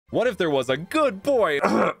What if there was a good boy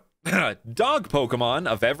dog Pokemon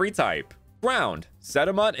of every type? Ground,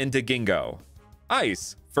 Sedimut and Digingo.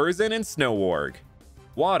 Ice, Furzin and Snowwarg.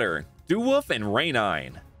 Water, Dewolf and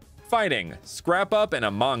Rainine. Fighting, Scrap Up and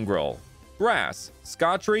a Mongrel. Grass,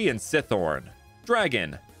 Scottree and Sithorn.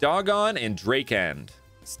 Dragon, Dogon and Drakend.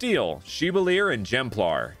 Steel, Shibaleer and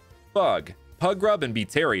Gemplar. Bug, Pugrub and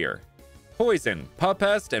Beaterior. Poison,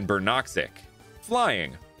 Pupest and Bernoxic.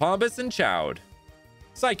 Flying, Pombus and Chowd.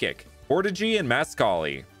 Psychic, Portagee and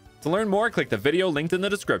Mascali. To learn more, click the video linked in the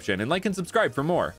description and like and subscribe for more.